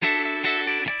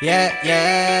Yeah,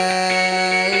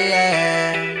 yeah,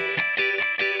 yeah.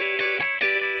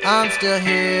 I'm still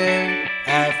here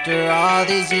after all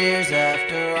these years,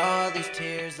 after all these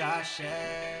tears I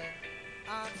shed.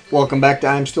 Welcome back to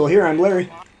I'm Still Here. I'm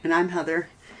Larry. And I'm Heather.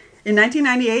 In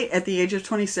 1998, at the age of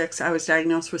 26, I was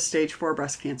diagnosed with stage 4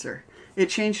 breast cancer. It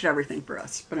changed everything for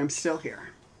us, but I'm still here.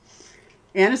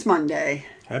 And it's Monday.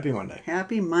 Happy Monday.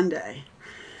 Happy Monday.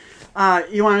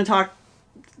 You want to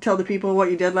tell the people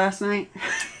what you did last night?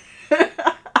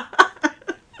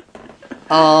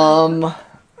 Yeah,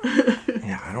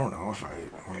 I don't know if I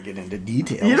want to get into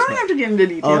details. You don't have to get into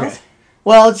details. Okay.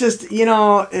 Well, it's just,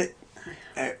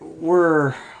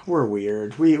 we're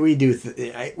weird. We do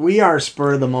we are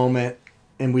spur of the moment,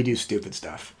 and we do stupid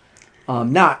stuff.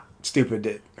 Not stupid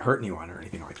to hurt anyone or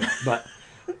anything like that, but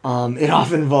it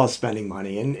often involves spending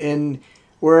money, and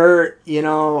we're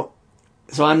so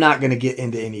I'm not going to get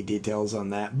into any details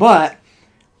on that, but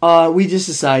we just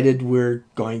decided we're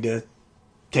going to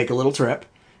take a little trip,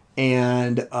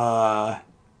 and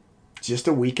just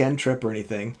a weekend trip or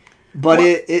anything, but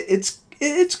it's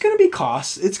going to be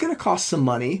costs. It's going to cost some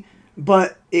money,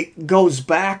 but it goes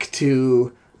back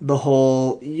to the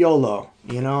whole YOLO.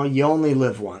 You only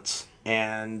live once,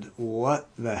 and what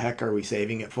the heck are we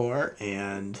saving it for?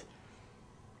 And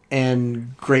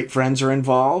great friends are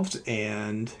involved,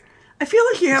 and I feel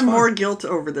like you have fun. more guilt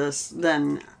over this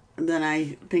than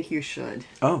I think you should.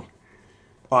 Oh,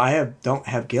 well, I don't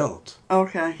have guilt.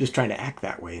 Okay. Just trying to act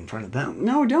that way in front of them.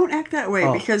 No, don't act that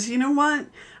way, because you know what?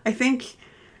 I think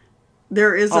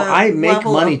there is I make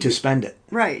money to spend it.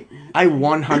 Right. I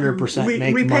 100%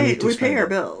 make money to spend it. We pay our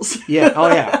bills. Yeah, oh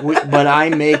yeah. But I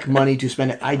make money to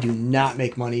spend it. I do not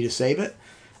make money to save it.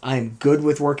 I'm good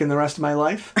with working the rest of my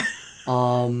life.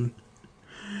 To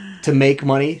make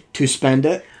money, to spend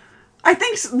it. I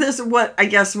think what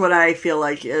I feel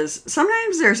like is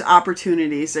sometimes there's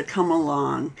opportunities that come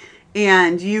along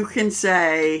and you can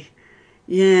say,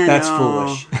 that's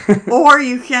foolish. Or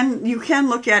you can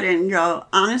look at it and go,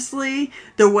 honestly,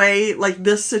 the way like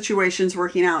this situation's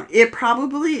working out, it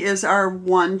probably is our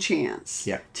one chance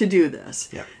to do this.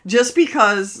 Yeah. Just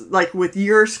because like with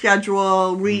your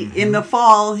schedule, in the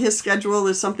fall, his schedule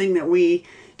is something that we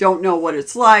don't know what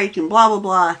it's like and blah, blah,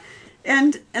 blah.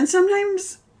 And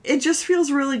sometimes it just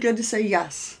feels really good to say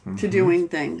yes to doing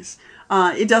things.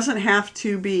 It doesn't have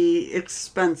to be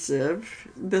expensive.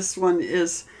 This one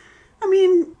is, a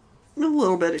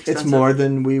little bit expensive. It's more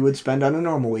than we would spend on a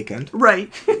normal weekend.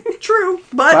 Right. True.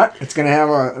 But it's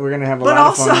we're gonna have a lot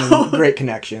of fun and great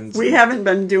connections. We haven't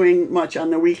been doing much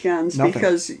on the weekends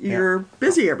because you're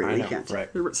busy every weekend. Right.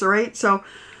 So,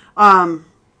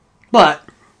 but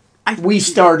we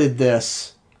started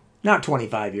this not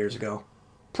 25 years ago,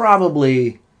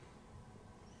 probably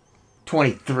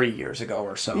 23 years ago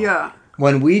or so. Yeah.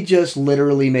 When we just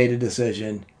literally made a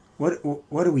decision, what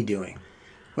are we doing?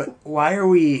 Why are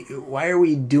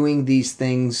we doing these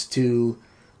things to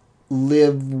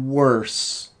live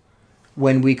worse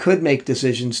when we could make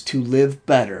decisions to live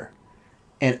better?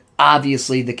 And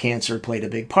obviously the cancer played a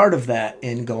big part of that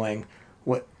in going,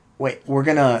 wait, we're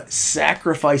going to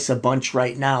sacrifice a bunch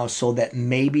right now so that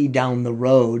maybe down the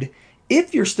road,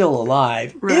 if you're still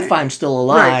alive, if I'm still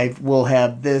alive, we'll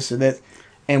have this or that.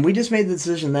 And we just made the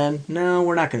decision then, no,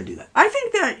 we're not going to do that. I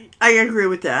think that I agree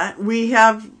with that. We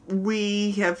have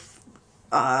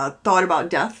thought about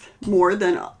death more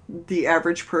than the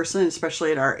average person,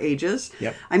 especially at our ages.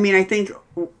 Yep. I think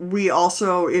we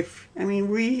also,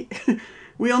 we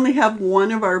only have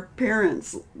one of our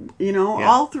parents,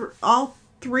 all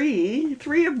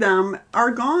three of them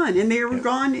are gone, and they were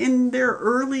gone in their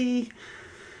early,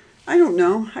 I don't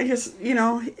know, I guess,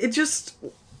 it just,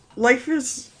 life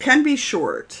can be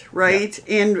short, right?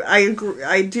 Yeah. And I agree,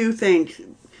 I do think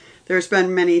there's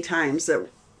been many times that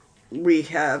we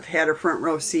have had a front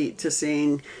row seat to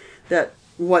seeing that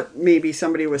what maybe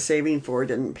somebody was saving for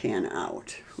didn't pan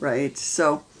out, right?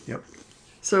 So,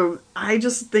 So I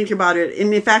just think about it,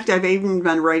 and in fact, I've even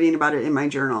been writing about it in my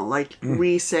journal. Like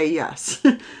we say yes,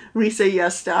 we say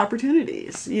yes to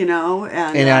opportunities, and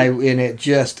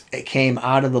it came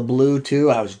out of the blue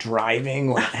too. I was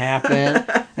driving when it happened,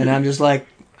 and I'm just like,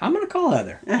 I'm gonna call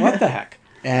Heather. What the heck?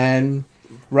 And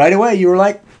right away, you were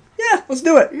like, yeah, let's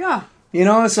do it. Yeah.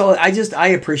 So I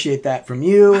appreciate that from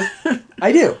you.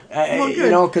 I do.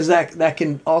 Well, because that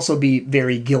can also be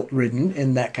very guilt-ridden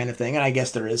and that kind of thing. And I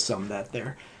guess there is some of that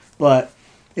there. But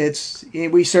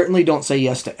we certainly don't say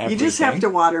yes to everything. You just have to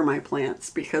water my plants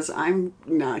because I'm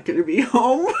not going to be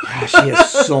home. Gosh, she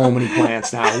has so many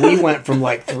plants now. We went from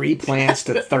like 3 plants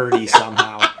to 30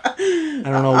 somehow. I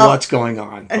don't know what's going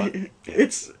on. But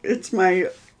it's my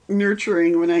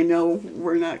nurturing when I know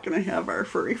we're not going to have our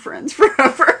furry friends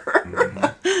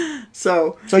forever.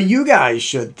 So you guys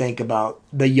should think about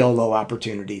the YOLO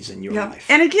opportunities in your life.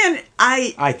 And again,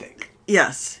 I think.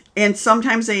 Yes. And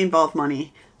sometimes they involve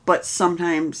money, but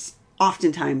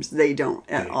oftentimes they don't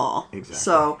at all. Exactly.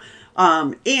 So,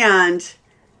 and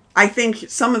I think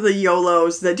some of the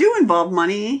YOLOs that do involve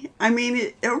money, I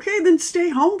mean, okay, then stay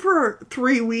home for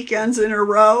 3 weekends in a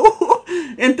row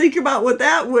and think about what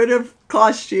that would have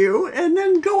cost you, and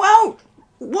then go out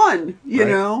one, you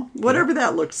know, whatever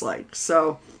that looks like.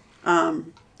 So,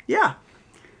 yeah,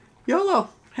 YOLO.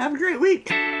 Have a great week.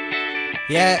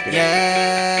 Yeah.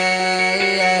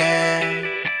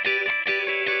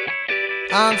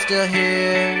 I'm still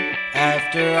here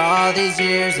after all these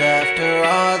years, after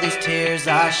all these tears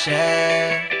I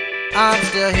shed. I'm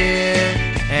still here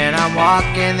and I'm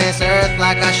walking this earth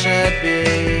like I should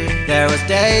be. There was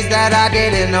days that I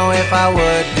didn't know if I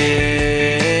would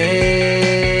be.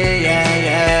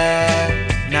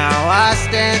 Now I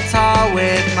stand tall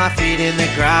with my feet in the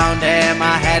ground and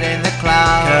my head in the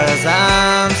clouds. 'Cause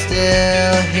I'm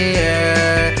still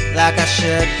here like I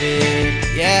should be.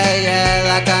 Yeah,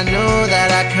 like I knew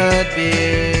that I could be.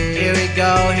 Here we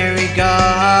go, here we go.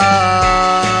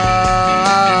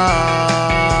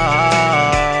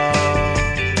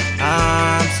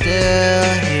 I'm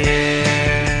still here.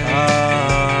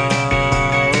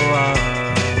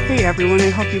 Hey everyone, I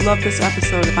hope you loved this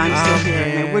episode of I'm Still Here,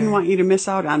 and I wouldn't want you to miss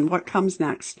out on what comes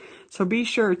next. So be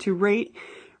sure to rate,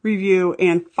 review,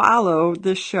 and follow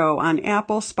this show on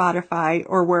Apple, Spotify,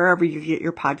 or wherever you get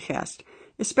your podcast,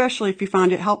 especially if you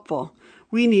found it helpful.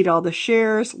 We need all the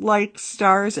shares, likes,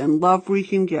 stars, and love we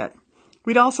can get.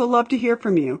 We'd also love to hear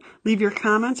from you. Leave your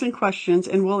comments and questions,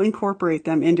 and we'll incorporate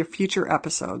them into future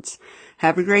episodes.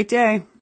 Have a great day.